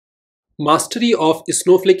Mastery of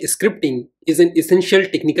Snowflake scripting is an essential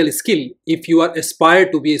technical skill if you are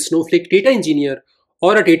aspire to be a Snowflake data engineer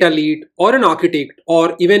or a data lead or an architect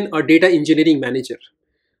or even a data engineering manager.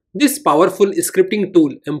 This powerful scripting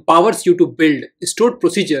tool empowers you to build stored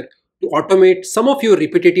procedure to automate some of your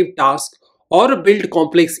repetitive tasks or build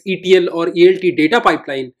complex ETL or ELT data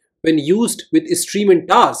pipeline when used with stream and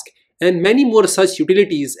task and many more such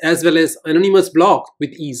utilities as well as anonymous block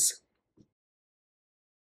with ease.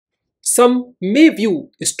 Some may view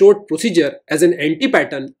stored procedure as an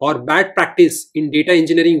anti-pattern or bad practice in data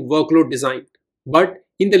engineering workload design. But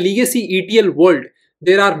in the legacy ETL world,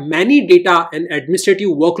 there are many data and administrative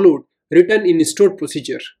workload written in stored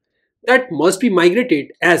procedure that must be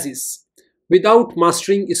migrated as is. Without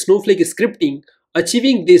mastering Snowflake scripting,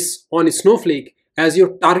 achieving this on Snowflake as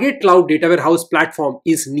your target cloud data warehouse platform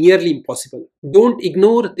is nearly impossible. Don't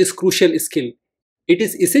ignore this crucial skill. It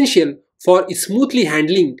is essential for smoothly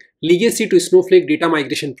handling legacy to Snowflake data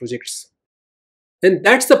migration projects. And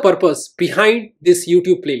that's the purpose behind this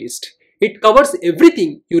YouTube playlist. It covers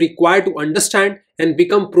everything you require to understand and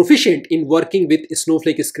become proficient in working with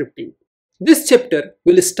Snowflake scripting. This chapter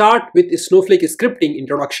will start with Snowflake scripting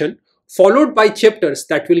introduction, followed by chapters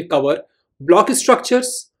that will cover block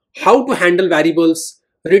structures, how to handle variables,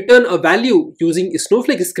 return a value using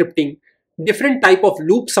Snowflake scripting, different type of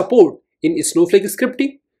loop support in Snowflake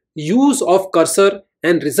scripting, use of cursor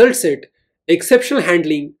and result set, exceptional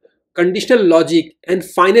handling, conditional logic, and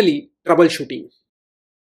finally troubleshooting.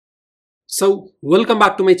 So welcome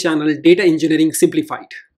back to my channel Data Engineering Simplified.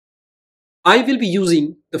 I will be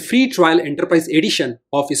using the free trial enterprise edition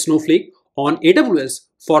of Snowflake on AWS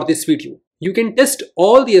for this video. You can test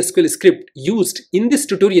all the SQL script used in this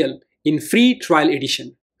tutorial in free trial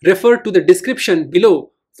edition. Refer to the description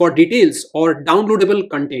below for details or downloadable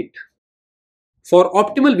content. For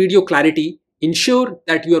optimal video clarity, ensure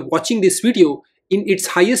that you are watching this video in its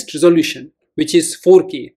highest resolution, which is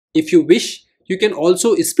 4K. If you wish, you can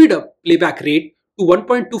also speed up playback rate to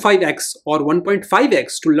 1.25x or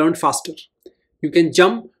 1.5x to learn faster. You can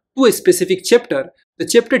jump to a specific chapter. The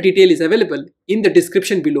chapter detail is available in the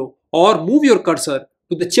description below, or move your cursor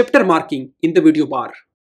to the chapter marking in the video bar.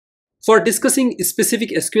 For discussing specific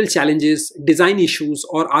SQL challenges, design issues,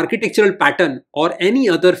 or architectural pattern, or any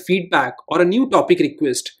other feedback or a new topic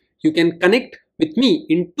request, you can connect with me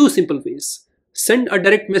in two simple ways. Send a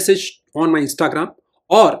direct message on my Instagram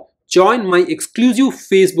or join my exclusive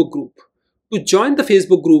Facebook group. To join the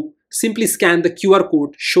Facebook group, simply scan the QR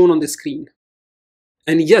code shown on the screen.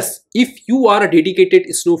 And yes, if you are a dedicated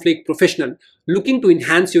Snowflake professional looking to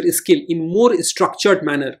enhance your skill in more structured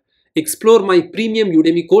manner, explore my premium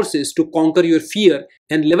Udemy courses to conquer your fear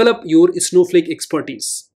and level up your Snowflake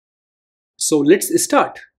expertise. So let's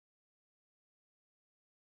start.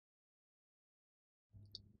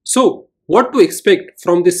 So what to expect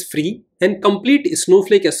from this free and complete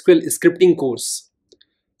Snowflake SQL scripting course?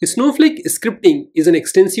 Snowflake scripting is an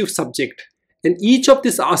extensive subject, and each of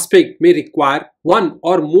this aspect may require one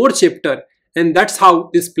or more chapter, and that's how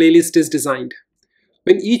this playlist is designed.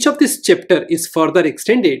 When each of this chapter is further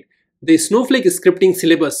extended, the Snowflake scripting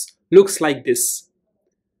syllabus looks like this.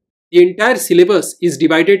 The entire syllabus is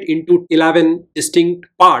divided into 11 distinct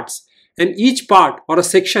parts, and each part or a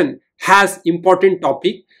section has important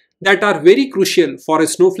topics that are very crucial for a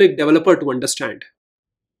Snowflake developer to understand.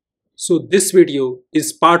 So this video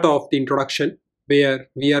is part of the introduction where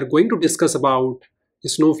we are going to discuss about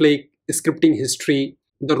Snowflake scripting history,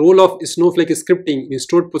 the role of Snowflake scripting in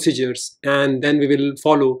stored procedures, and then we will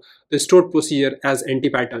follow the stored procedure as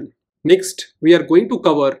anti-pattern. Next, we are going to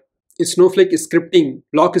cover Snowflake scripting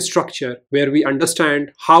block structure, where we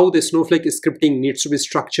understand how the Snowflake scripting needs to be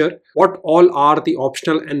structured, what all are the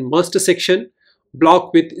optional and must section,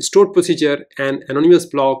 block with stored procedure and anonymous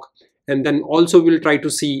block, and then also we'll try to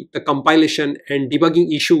see the compilation and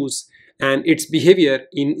debugging issues and its behavior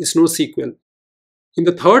in SnowSQL. In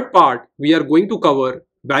the third part, we are going to cover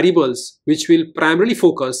variables, which will primarily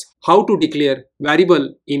focus how to declare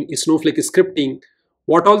variable in Snowflake scripting,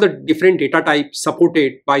 what all the different data types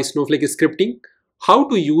supported by Snowflake scripting, how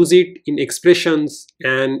to use it in expressions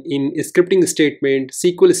and in scripting statement,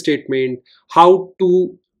 SQL statement, how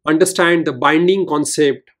to understand the binding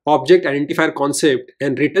concept, object identifier concept,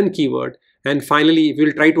 and return keyword, and finally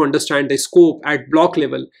we'll try to understand the scope at block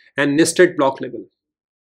level and nested block level.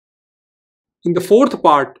 In the fourth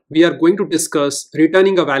part, we are going to discuss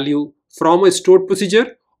returning a value from a stored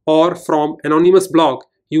procedure or from anonymous block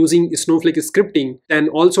using Snowflake scripting, and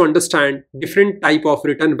also understand different type of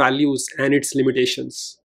return values and its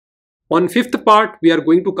limitations. On fifth part, we are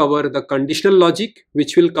going to cover the conditional logic,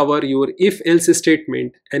 which will cover your if-else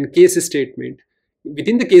statement and case statement.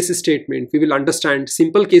 Within the case statement, we will understand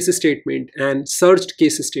simple case statement and searched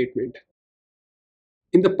case statement.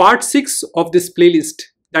 In the part 6 of this playlist,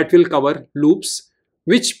 that will cover loops,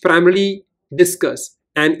 which primarily discuss,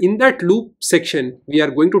 and in that loop section, we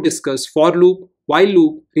are going to discuss for loop, while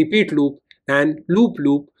loop, repeat loop, and loop,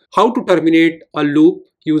 how to terminate a loop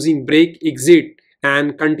using break, exit,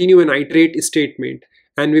 and continue and iterate statement.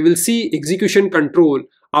 And we will see execution control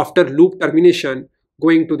after loop termination,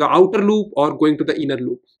 going to the outer loop or going to the inner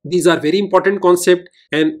loop. These are very important concepts,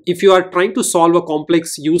 and if you are trying to solve a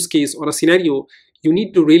complex use case or a scenario, you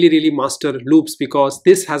need to really master loops, because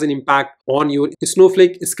this has an impact on your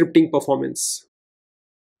Snowflake scripting performance.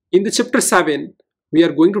 In the chapter 7, we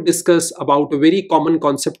are going to discuss about a very common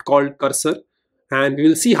concept called cursor, and we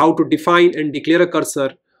will see how to define and declare a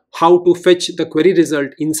cursor, how to fetch the query result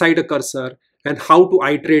inside a cursor, and how to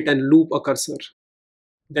iterate and loop a cursor.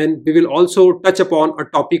 Then we will also touch upon a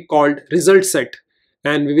topic called result set,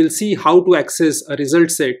 and we will see how to access a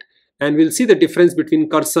result set, and we'll see the difference between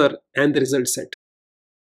cursor and the result set.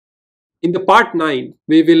 In the part 9,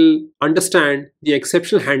 we will understand the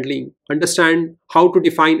exception handling, understand how to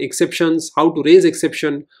define exceptions, how to raise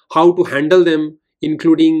exception, how to handle them,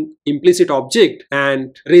 including implicit object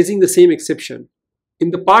and raising the same exception.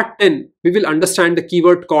 In the part 10, we will understand the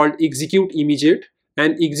keyword called execute immediate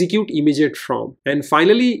and execute immediate from. And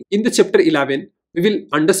finally, in the chapter 11, we will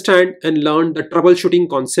understand and learn the troubleshooting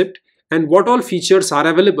concept and what all features are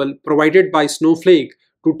available provided by Snowflake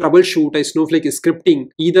to troubleshoot a Snowflake scripting,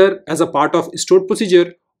 either as a part of stored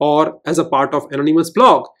procedure or as a part of anonymous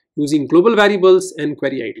block using global variables and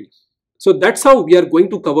query ID. So that's how we are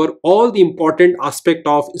going to cover all the important aspect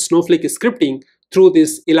of Snowflake scripting through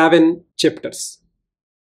these 11 chapters.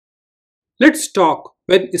 Let's talk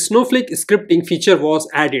when Snowflake scripting feature was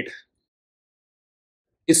added.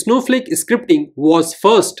 Snowflake scripting was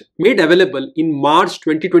first made available in March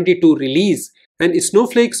 2022 release, and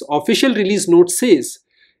Snowflake's official release note says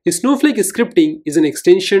Snowflake scripting is an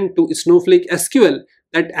extension to Snowflake SQL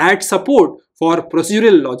that adds support for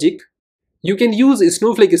procedural logic. You can use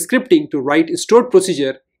Snowflake scripting to write stored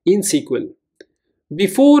procedure in SQL.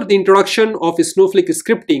 Before the introduction of Snowflake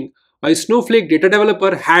scripting, a Snowflake data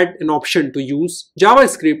developer had an option to use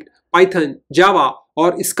JavaScript, Python, Java,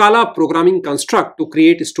 or Scala programming construct to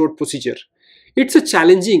create a stored procedure. It's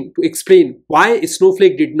challenging to explain why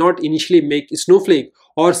Snowflake did not initially make Snowflake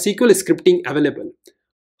or SQL scripting available.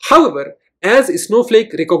 However, as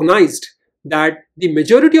Snowflake recognized that the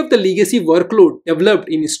majority of the legacy workload developed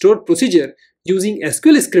in stored procedure using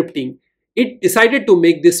SQL scripting, it decided to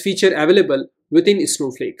make this feature available within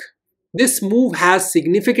Snowflake. This move has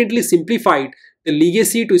significantly simplified the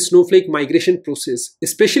legacy to Snowflake migration process,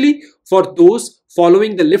 especially for those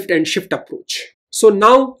following the lift and shift approach. So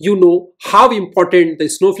now you know how important the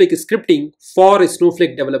Snowflake scripting for a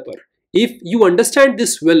Snowflake developer. If you understand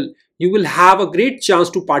this well, you will have a great chance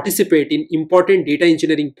to participate in important data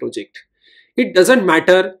engineering project. It doesn't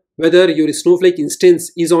matter whether your Snowflake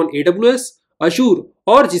instance is on AWS, Azure,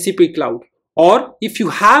 or GCP Cloud, or if you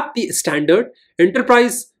have the standard,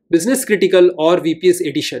 enterprise, business critical, or VPS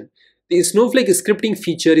edition. The Snowflake scripting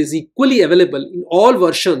feature is equally available in all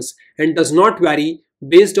versions and does not vary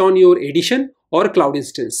based on your edition or cloud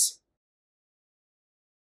instance.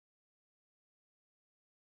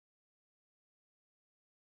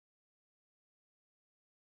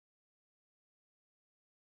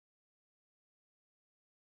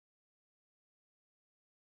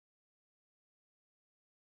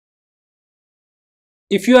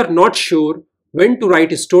 If you are not sure when to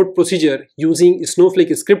write a stored procedure using Snowflake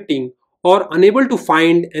scripting or unable to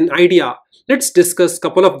find an idea, let's discuss a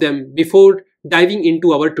couple of them before diving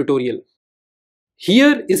into our tutorial.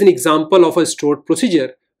 Here is an example of a stored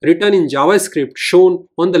procedure written in JavaScript shown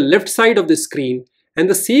on the left side of the screen, and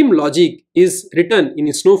the same logic is written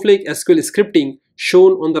in Snowflake SQL scripting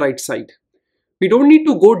shown on the right side. We don't need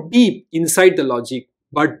to go deep inside the logic,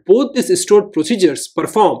 but both these stored procedures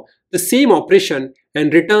perform the same operation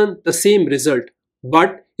and return the same result.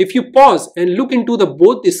 But if you pause and look into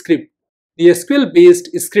both the script, the SQL based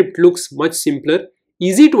script looks much simpler,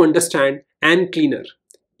 easy to understand, and cleaner.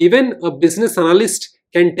 Even a business analyst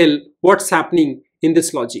can tell what's happening in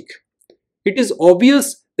this logic. It is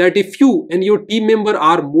obvious that if you and your team member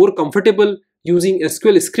are more comfortable using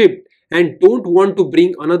SQL script and don't want to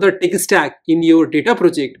bring another tech stack in your data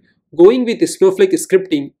project, going with Snowflake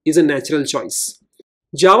scripting is a natural choice.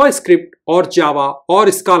 JavaScript or Java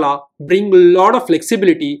or Scala bring a lot of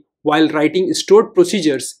flexibility while writing stored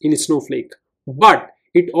procedures in Snowflake, but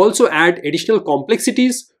it also adds additional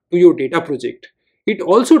complexities to your data project. It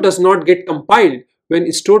also does not get compiled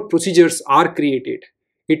when stored procedures are created.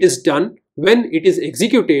 It is done when it is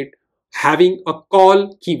executed having a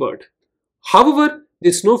call keyword. However,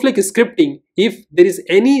 the Snowflake scripting, if there is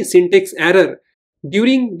any syntax error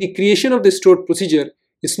during the creation of the stored procedure,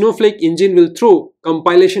 the Snowflake engine will throw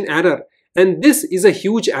compilation error, and this is a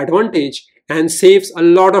huge advantage and saves a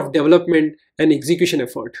lot of development and execution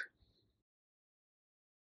effort.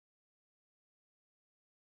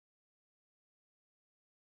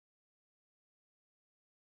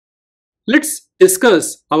 Let's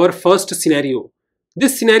discuss our first scenario.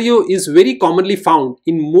 This scenario is very commonly found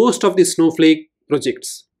in most of the Snowflake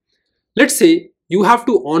projects. Let's say you have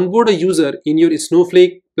to onboard a user in your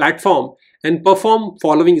Snowflake platform and perform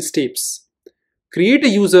following steps. Create a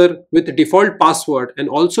user with default password and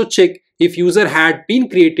also check if user had been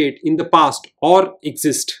created in the past or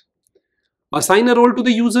exist. Assign a role to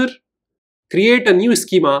the user. Create a new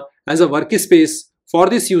schema as a workspace for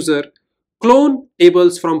this user. Clone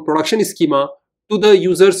tables from production schema to the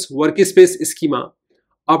user's workspace schema.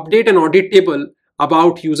 Update an audit table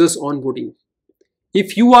about user's onboarding.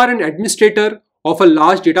 If you are an administrator of a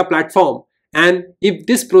large data platform and if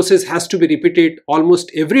this process has to be repeated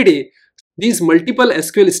almost every day, these multiple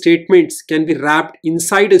SQL statements can be wrapped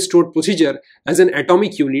inside a stored procedure as an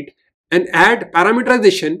atomic unit and add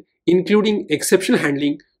parameterization including exception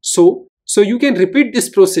handling so you can repeat this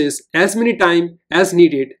process as many times as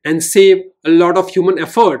needed and save a lot of human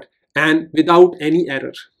effort and without any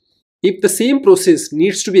error. If the same process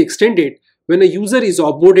needs to be extended when a user is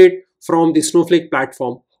onboarded from the Snowflake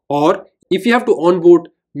platform, or if you have to onboard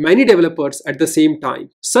many developers at the same time,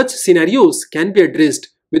 such scenarios can be addressed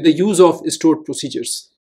with the use of stored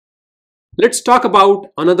procedures. Let's talk about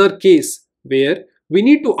another case where we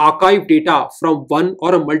need to archive data from one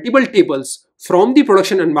or multiple tables from the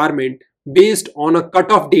production environment based on a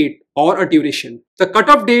cutoff date or a duration. The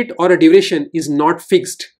cutoff date or a duration is not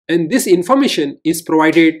fixed, and this information is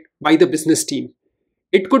provided by the business team.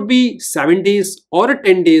 It could be 7 days or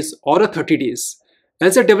 10 days or 30 days.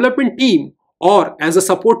 As a development team or as a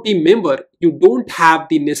support team member, you don't have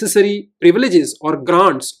the necessary privileges or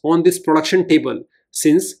grants on this production table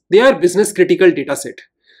since they are business critical dataset.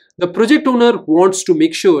 The project owner wants to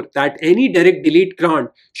make sure that any direct delete grant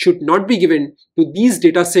should not be given to these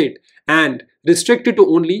dataset and restricted to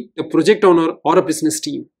only the project owner or a business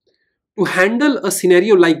team. To handle a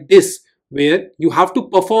scenario like this, where you have to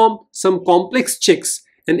perform some complex checks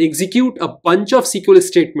and execute a bunch of SQL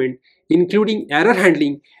statements, including error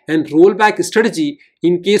handling and rollback strategy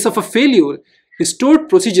in case of a failure, stored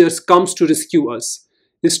procedures comes to rescue us.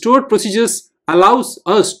 Stored procedures allows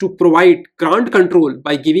us to provide grant control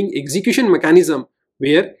by giving execution mechanism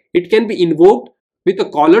where it can be invoked with a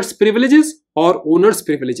caller's privileges or owner's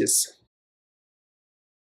privileges.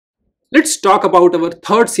 Let's talk about our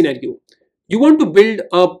third scenario. You want to build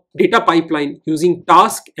a data pipeline using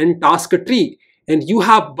task and task tree, and you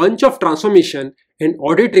have bunch of transformation and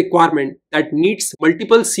audit requirement that needs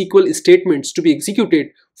multiple SQL statements to be executed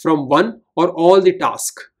from one or all the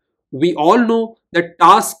tasks. We all know that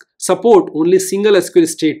tasks support only single SQL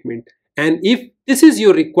statement, and if this is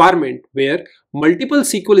your requirement where multiple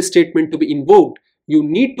SQL statement to be invoked, you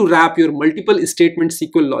need to wrap your multiple statement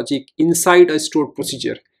SQL logic inside a stored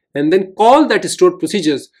procedure and then call that stored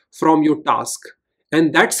procedures from your task.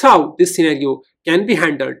 And that's how this scenario can be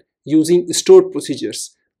handled using stored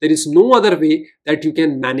procedures. There is no other way that you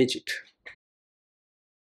can manage it.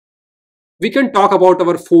 We can talk about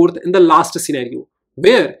our fourth and the last scenario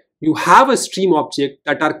where you have a stream object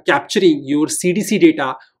that are capturing your CDC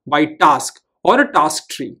data by task or a task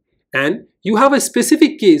tree, and you have a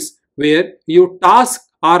specific case where your tasks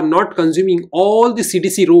are not consuming all the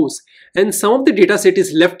CDC rows and some of the data set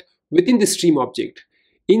is left within the stream object.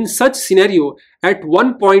 In such scenario, at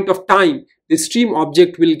one point of time, the stream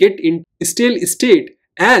object will get in stale state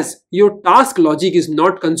as your task logic is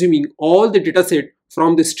not consuming all the dataset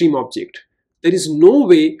from the stream object. There is no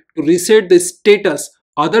way to reset the status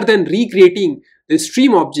other than recreating the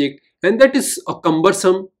stream object, and that is a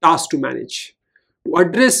cumbersome task to manage. To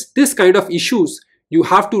address this kind of issues, you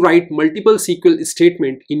have to write multiple SQL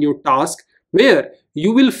statements in your task where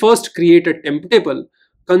you will first create a temp table,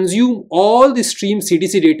 consume all the stream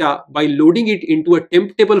CDC data by loading it into a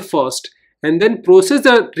temp table first, and then process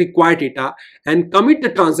the required data and commit the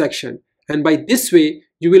transaction. And by this way,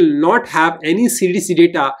 you will not have any CDC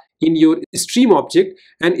data in your stream object,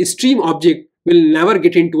 and stream object will never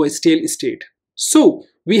get into a stale state. So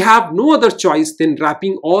we have no other choice than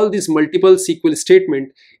wrapping all these multiple SQL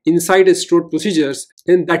statements inside a stored procedures,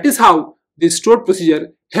 and that is how the stored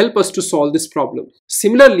procedure help us to solve this problem.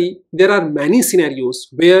 Similarly, there are many scenarios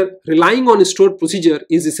where relying on a stored procedure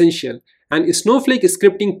is essential, and Snowflake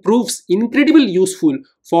scripting proves incredibly useful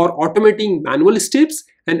for automating manual steps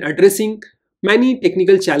and addressing many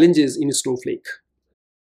technical challenges in Snowflake.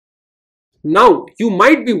 Now, you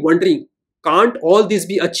might be wondering, can't all this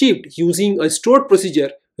be achieved using a stored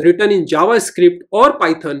procedure written in JavaScript or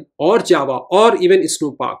Python or Java or even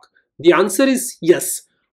Snowpark? The answer is yes.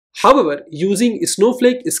 However, using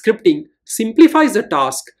Snowflake scripting simplifies the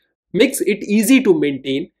task, makes it easy to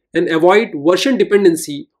maintain, and avoid version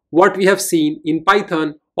dependency, what we have seen in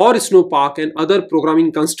Python or Snowpark and other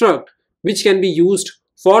programming construct which can be used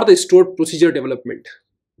for the stored procedure development.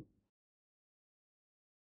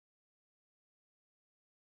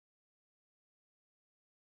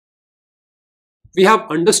 We have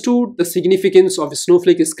understood the significance of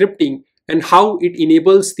Snowflake scripting and how it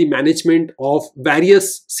enables the management of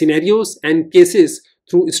various scenarios and cases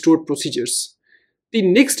through stored procedures. The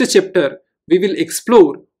next chapter, we will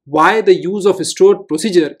explore why the use of stored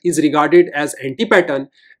procedure is regarded as anti-pattern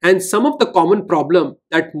and some of the common problems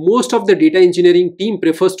that most of the data engineering team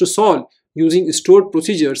prefers to solve using stored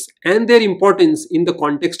procedures and their importance in the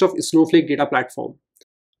context of Snowflake data platform.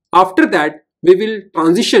 After that, we will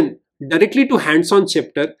transition directly to hands-on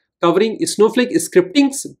chapter covering Snowflake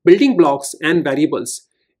scripting's building blocks and variables.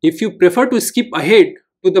 If you prefer to skip ahead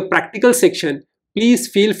to the practical section, please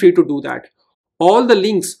feel free to do that. All the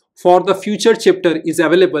links for the future chapter is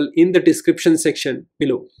available in the description section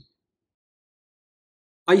below.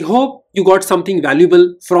 I hope you got something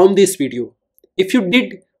valuable from this video. If you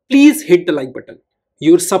did, please hit the like button.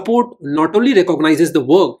 Your support not only recognizes the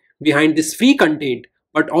work behind this free content,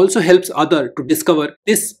 but also helps others to discover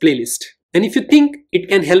this playlist. And if you think it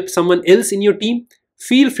can help someone else in your team,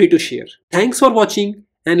 feel free to share. Thanks for watching,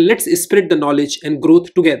 and let's spread the knowledge and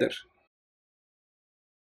growth together.